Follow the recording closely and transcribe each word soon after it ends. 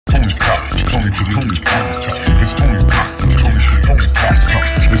Tony's talk. Tony's talk. It's Tony's talk. Tony's talk.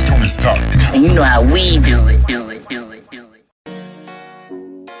 It's Tony's talk. And you know how we do it.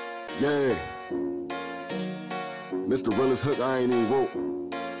 Yeah. Mr. Realest hook I ain't even wrote.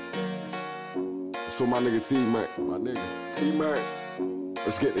 It's for my nigga T-Mac. My nigga T-Mac.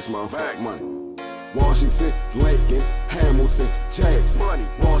 Let's get this motherfucker money. Washington, Lincoln, Hamilton, Jackson. Money.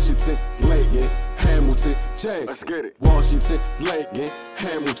 Washington, Lincoln, Hamilton, Jackson. Let's get it. Washington, Lincoln,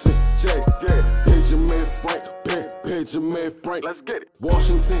 Hamilton, Jackson. Yeah. Benjamin Frank. Let's get it.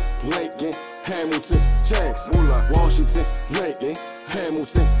 Washington, Lincoln, Hamilton, Jackson. Moolah. Washington, Lincoln,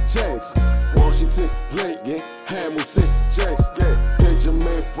 Hamilton, Jackson. Washington, Lincoln, Hamilton, Jackson. Yeah.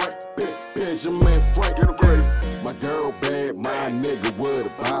 Benjamin Frank. Get him great. My girl bad, my nigga with a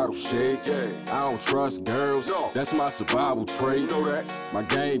bottle shake. Yeah. I don't trust girls, that's my survival trait. You know that. My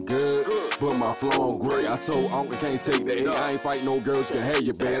game good, but my flow on great. I told Uncle can't take the 8. I ain't fight no girls, you can have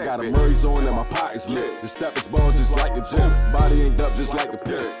your bed. I got a Murray's on and my pockets lit. The step is ball just like the gym. Body inked up just like a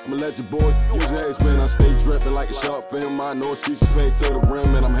pimp. I'm a legend boy, use your head I stay dripping like a shark fin. My no excuses paid to the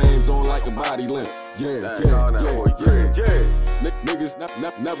rim, and I'm hands on like a body limp. Yeah. Niggas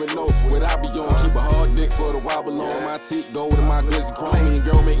never know what I be on. Keep a hard dick for the wobble on. My teeth gold and my glizzy chrome. Me and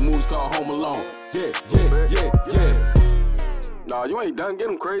girl make moves called Home Alone. Yeah. Nah, you ain't done. Get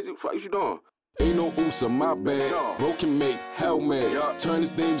him crazy. What you doing? Ain't no oosa, my bad. Broken mate, hell man. Turn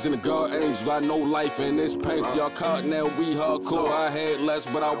his names into God angels. I know life and it's painful. Y'all caught now, we hardcore. I had less,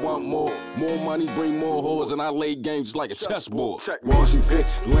 but I want more. More money, bring more whores, and I lay games just like a chessboard. Washington,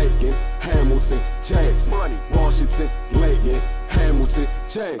 Lincoln, Hamilton, Jackson. Washington, Lincoln, Hamilton,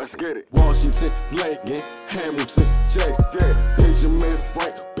 Jackson. Let's get it. Washington, Lincoln, Hamilton, Jackson. Benjamin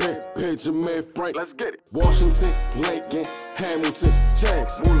Frank. Let's get it. Washington, Lincoln, Hamilton,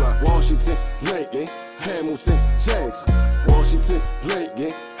 Jackson. Washington, Lincoln, Hamilton, Jackson. Washington,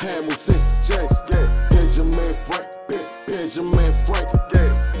 Lincoln, Hamilton, Jackson. Yeah. Benjamin Frank. Yeah.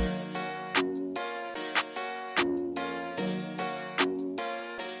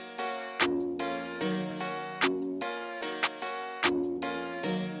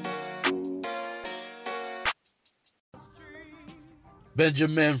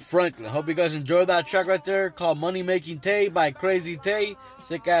 Benjamin Franklin. Hope you guys enjoyed that track right there called Money Making Tay by Crazy Tay.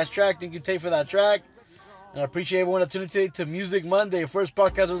 Sick ass track. Thank you, Tay, for that track. And I appreciate everyone that tuned in today to Music Monday, first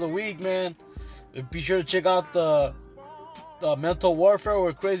podcast of the week, man. Be sure to check out the Mental Warfare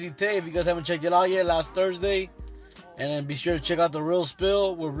with Crazy Tay if you guys haven't checked it out yet, last Thursday. And then be sure to check out the Real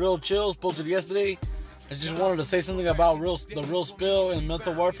Spill with Real Chills, posted yesterday. I just wanted to say something about the Real Spill and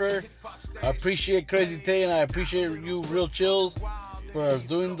Mental Warfare. I appreciate Crazy Tay and I appreciate you, Real Chills, for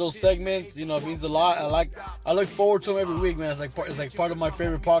doing those segments. You know, it means a lot. I look forward to them every week, man. It's like part of my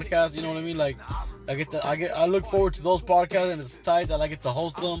favorite podcast. You know what I mean? Like, I look forward to those podcasts, and it's tight that I get to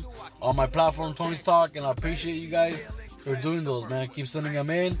host them on my platform, Tony's Talk. And I appreciate you guys for doing those, man. Keep sending them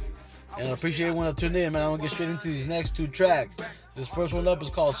in, and I appreciate everyone that tuned in, man. I'm gonna get straight into these next 2 tracks. This first one up is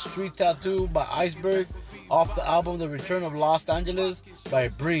called Street Tattoo by Iceberg, off the album The Return of Los Angeles by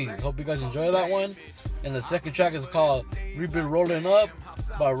Breeze. Hope you guys enjoy that one. And the second track is called We've Been Rolling Up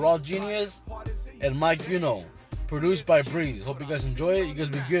by Raw Genius and Mike Uno, produced by Breeze. Hope you guys enjoy it. You guys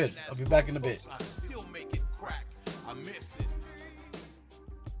be good. I'll be back in a bit.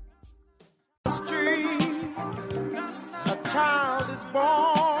 A child is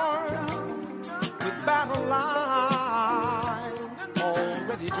born with battle lines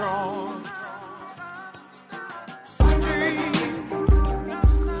already drawn.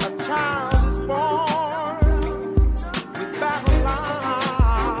 A child is born with battle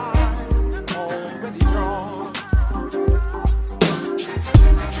lines already drawn.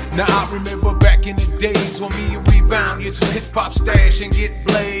 Now I remember back in the days when me and Rebound used to hip hop stash and get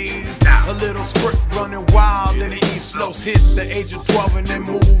blazed. A little squirt running wild in the East Los, hit the age of 12 and then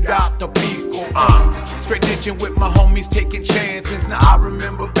moved out to Pico. Straight ditching with my homies, taking chances. Now I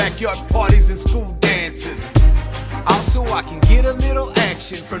remember backyard parties and school dances. Out so I can get a little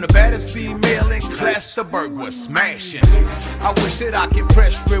action from the baddest female in class, the Berg was smashing. I wish that I could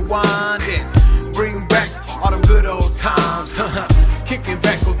press rewind and bring back all them good old times. Kicking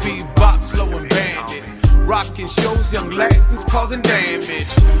back with bebop, slow and bandit. Rocking shows, young Latins causing damage.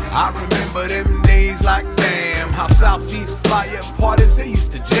 I remember them days like damn, how Southeast Flyer parties they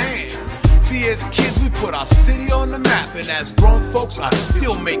used to jam. See, as kids we put our city on the map, and as grown folks I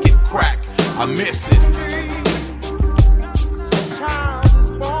still make it crack. I miss it.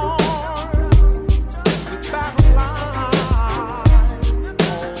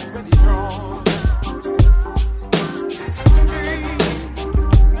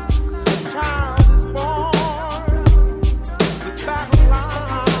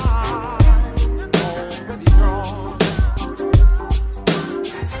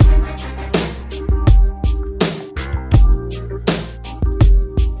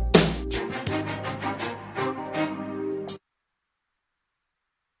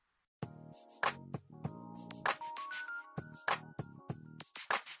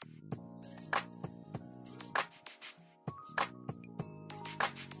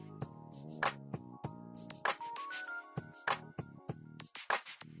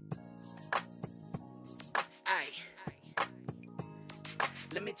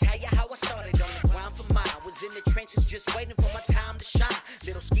 Let me tell you how I started on the grind for mine. Was in the trenches just waiting for my time to shine.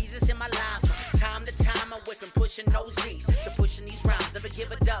 Little skeezers in my life, from time to time I'm whipping, pushing those Z's to pushing these rhymes. Never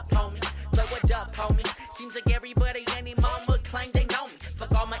give it up, homie. Throw it up, homie. Seems like everybody and their mama claim they know me.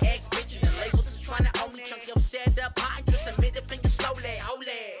 Fuck all my ex bitches and labels that's trying to own me. Chunky up, set up high, twist the middle finger slowly, hold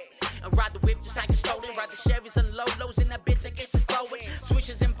it. And ride the whip just like it's stolen. Ride the Chevys and Lolos in that bitch, I guess it's flowing.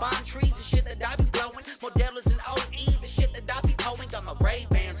 Switches and vine trees, the shit that I be blowing. Modelos and OE, the shit that I be pulling. Got my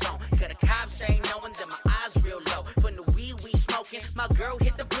Ray-Bans on, cause the cops ain't knowing that my eyes real low. From the weed we smoking, my girl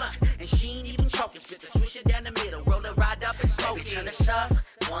hit the blunt, and she ain't even choking. Spit the swisher down the middle, roll it right up and smoke it. Turn us up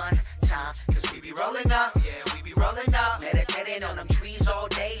one time, cause we be rolling up. Yeah, we be rolling up. Meditating on them trees all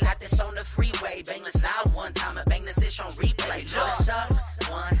day, like this on the freeway. Bang this loud one time, and bang this ish on replay. Turn us up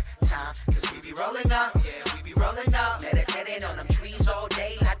one time, cause we be rolling up. Yeah, we be rolling up. Meditating on them trees all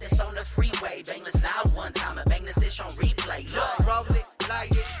day, like this on the freeway. Bang this loud one time, and bang this ish on replay. Look, roll it,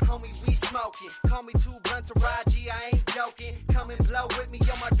 light it, homie, we smoking. Call me too blunt to ride, G, I ain't joking. Come and blow with me,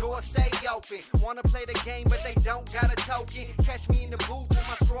 on my door stay open. Wanna play the game, but they don't got a token. Catch me in the booth with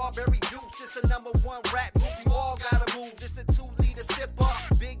my strawberry juice. It's a #1 rap group, you all gotta move. This a 2-liter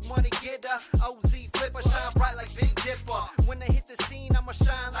sipper, big money getter, OZ flipper, shine bright like Big Dipper. When I hit the scene, I'ma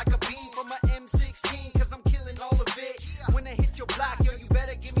shine like a beam from my M16, cause I'm killing all of it. When I hit your block, yo, you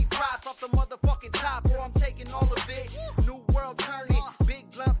better give me props off the motherfucking top, or I'm taking all of it. New world turning,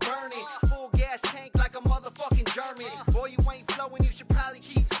 big blunt burning, full gas tank like a motherfucking German. Boy, you ain't flowing, you should probably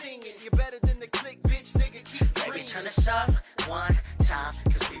keep singing. You're better than the click, bitch, nigga, keep dreaming. Baby, turn us up one time,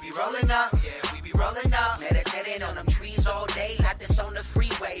 cause we be rolling up. Yeah, we be rolling up. Meditating on them trees all day, like this on the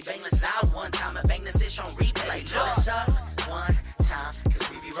freeway. Bang this loud one time, and bang this ish on replay. Turn us up one time, cause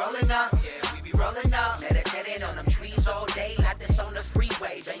we be rolling up. Yeah, we be rolling up. Meditating on them trees all day, like this on the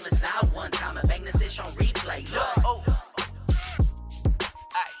freeway. Bang this loud one time, and bang this ish on replay. Look, oh.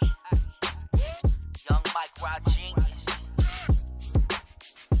 Young Mike Rod Genius.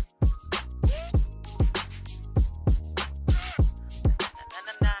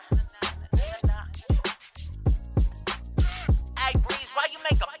 Hey Breeze, why you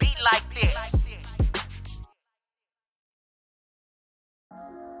make a beat like this?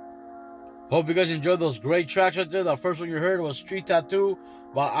 Hope you guys enjoyed those great tracks right there. The first one you heard was Street Tattoo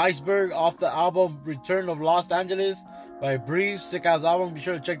by Iceberg off the album Return of Los Angeles by Breeze. Sick ass album, be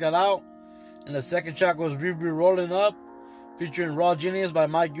sure to check that out. And the second track was We Be Rolling Up featuring Raw Genius by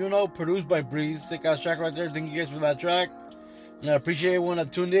Mike Uno, produced by Breeze. Sick ass track right there. Thank you guys for that track. And I appreciate everyone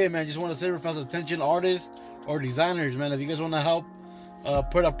that tuned in, man. Just want to say, if attention artists or designers, man, if you guys want to help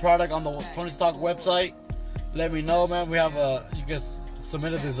put a product on the Tony Stock website, let me know, man. We have you guys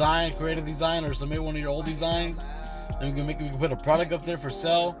submit a design, create a design, or submit one of your old designs, and we can put a product up there for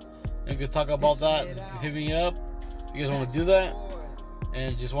sale, and we can talk about that. Just hit me up if you guys want to do that.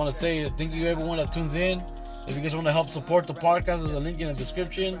 And just want to say thank you everyone that tunes in. If you guys want to help support the podcast, there's a link in the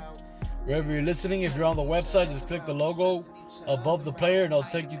description wherever you're listening. If you're on the website, just click the logo above the player and it'll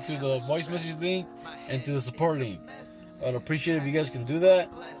take you to the voice message link and to the support link. I'd appreciate it if you guys can do that.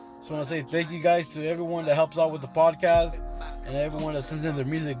 Just want to say thank you guys to everyone that helps out with the podcast and everyone that sends in their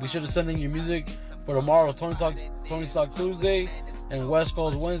music. Be sure to send in your music for tomorrow, Tony Stock Tuesday and West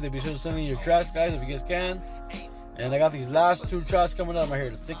Coast Wednesday. Be sure to send in your tracks, guys, if you guys can. And I got these last two tracks coming up right here,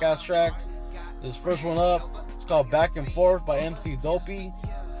 the sick ass tracks. This first one up, it's called Back and Forth by MC Dopey.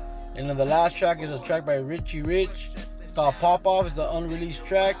 And then the last track is a track by Richie Rich. It's called Pop Off. It's an unreleased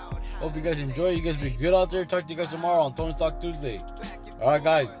track. Hope you guys enjoy. You guys be good out there. Talk to you guys tomorrow on Tony Stock Tuesday. Alright,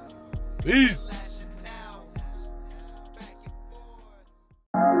 guys. Peace.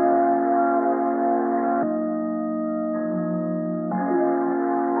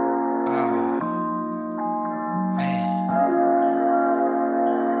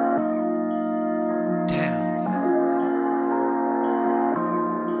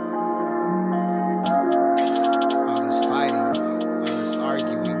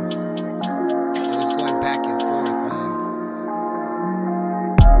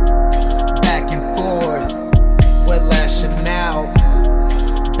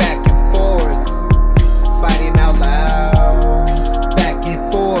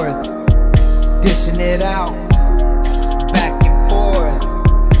 It out, back and forth,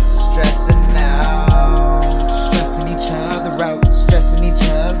 stressing out, stressing each other out, stressing each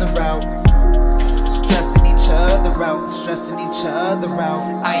other out, stressing each other out, stressing each other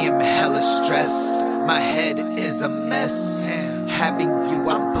out. I am hella stressed, my head is a mess. Having you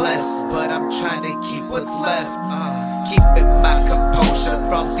I'm blessed, but I'm trying to keep what's left. Keeping my composure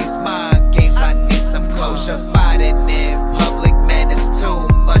from these mind games, I need some closure. Fighting in public, man, it's too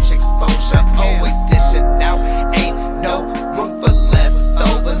much exposure. Always dishing out, ain't no room for leftovers.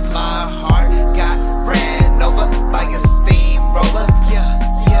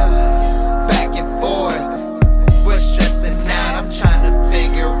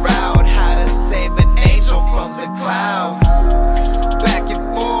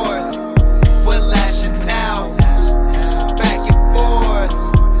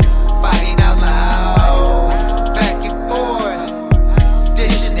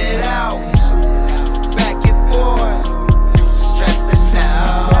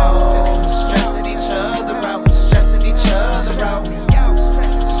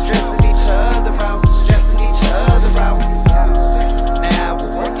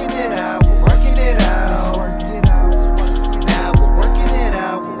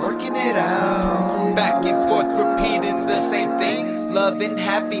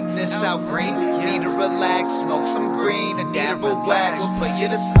 you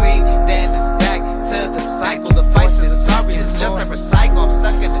to sleep. Then it's back to the cycle. The fights and the sorries is just a recycle. I'm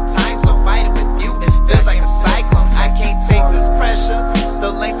stuck in the time, so fighting with you feels like a cyclone. I can't take this pressure.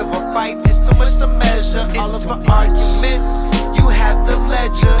 The length of our fights is too much to measure. All of our arguments, you have the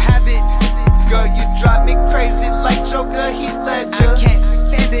ledger. Have it. Girl, you drive me crazy like Joker, Heath Ledger. I can't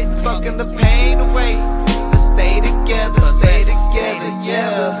stand it, fucking the pain away. Let's stay together,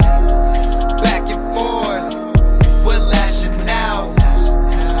 yeah. Back and forth, we're lashing out.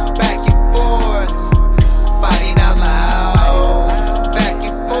 Back and forth, fighting out loud. Back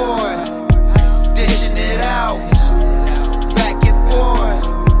and forth, dishing it out. Back and forth,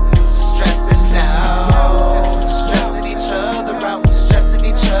 stressing out. Stressing each other out, stressing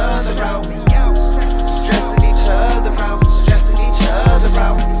each other out. Stressing each other out, stressing each other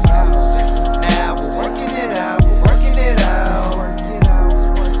out. Now we're working it out, we're working it out.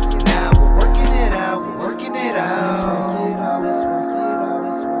 Now we're working it out, we're working it out. Let's work it out, let's work it out,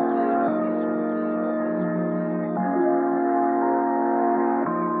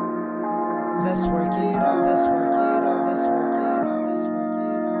 let's work it out, let's work it out, let's work it out.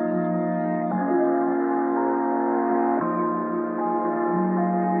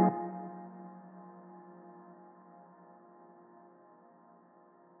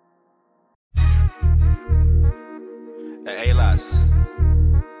 Hey, Alas,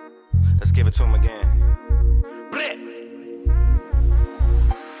 let's give it to him again.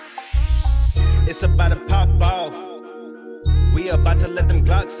 It's about to pop off. We about to let them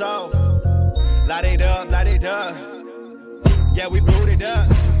Glocks off. Light it up, light it up. Yeah, we booted up.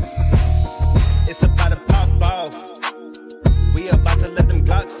 It's about to pop off. We about to let them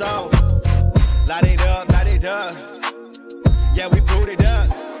Glocks off. Light it up, light it up. Yeah, we booted up.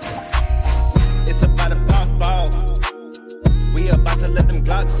 It's about to pop off. We about to let them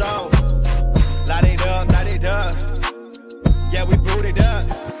Glocks off. Light it up, light it up. Yeah, we booted up.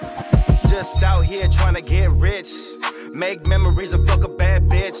 Just out here trying to get rich. Make memories and fuck a bad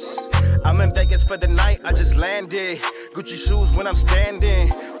bitch. I'm in Vegas for the night, I just landed. Gucci shoes when I'm standing.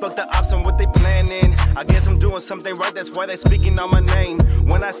 Fuck the ops and what they planning. I guess I'm doing something right, that's why they speaking on my name.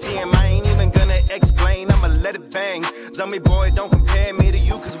 When I see him, I ain't even gonna explain. I'ma let it bang. Zombie boy, don't compare me to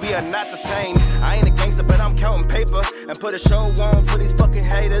you, cause we are not the same. I ain't a gangster, but I'm counting paper and put a show on for these fucking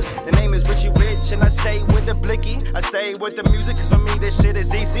haters. The name is Richie Rich, and I stay with the blicky. I stay with the music, cause for me this shit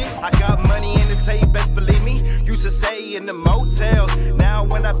is easy. I got money in the safe, best believe me. Used to say in the motel. Now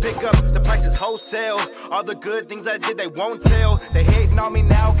when I pick up, the price is wholesale. All the good things I did, they won't tell. They hating on me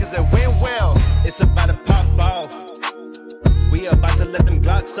now, cause it went well. It's about to pop off. We about to let them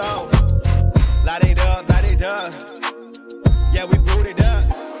Glocks off. Light it up, light it up. Yeah, we booted up.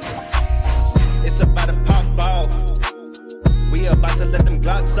 It's about to pop off. We about to let them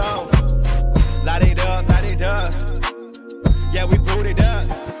Glocks off. Light it up, light it up. Yeah, we booted up.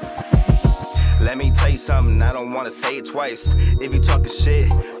 Let me tell you something, I don't wanna say it twice. If you talking shit,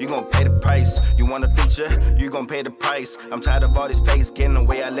 you gon' pay the price. You want a feature, you gon' pay the price. I'm tired of all this fakes getting the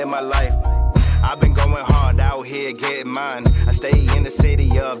way I live my life. I've been going hard out here getting mine. I stay in the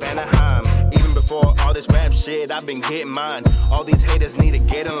city of Anaheim. Even before all this rap shit, I've been getting mine. All these haters need to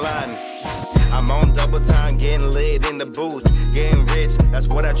get in line. I'm on double time, getting lit in the booth. Getting rich, that's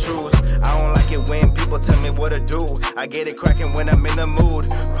what I choose. I don't like it when people tell me what to do. I get it cracking when I'm in the mood.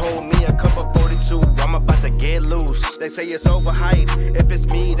 Pull me a cup of 42, I'm about to get loose. They say it's overhyped. If it's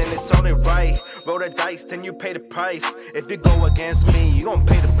me, then it's only right. Roll the dice, then you pay the price. If you go against me, you gon'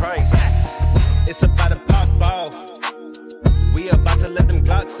 pay the price. It's about to pop off. We about to let them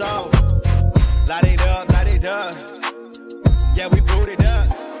Glocks off. Light it up, light it up. Yeah, we booted up.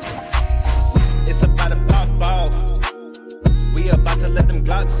 It's about to pop off. We about to let them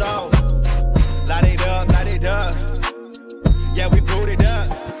Glocks off. Light it up, light it up. Yeah, we booted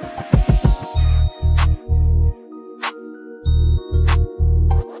up.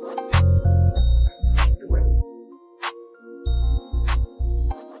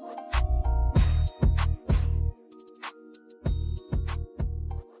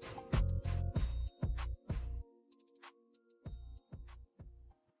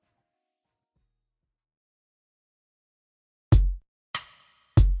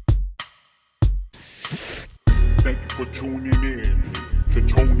 Thank you for tuning in to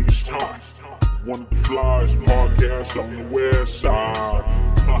Tony's Talk, one of the flyest podcasts on the west side.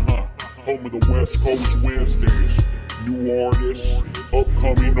 Home of the West Coast Wednesdays. New artists,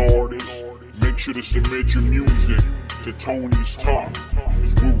 upcoming artists. Make sure to submit your music to Tony's Talk,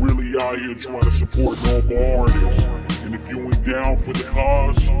 because we're really out here trying to support local artists. And if you ain't down for the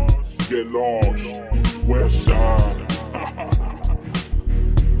cause, get lost. West side.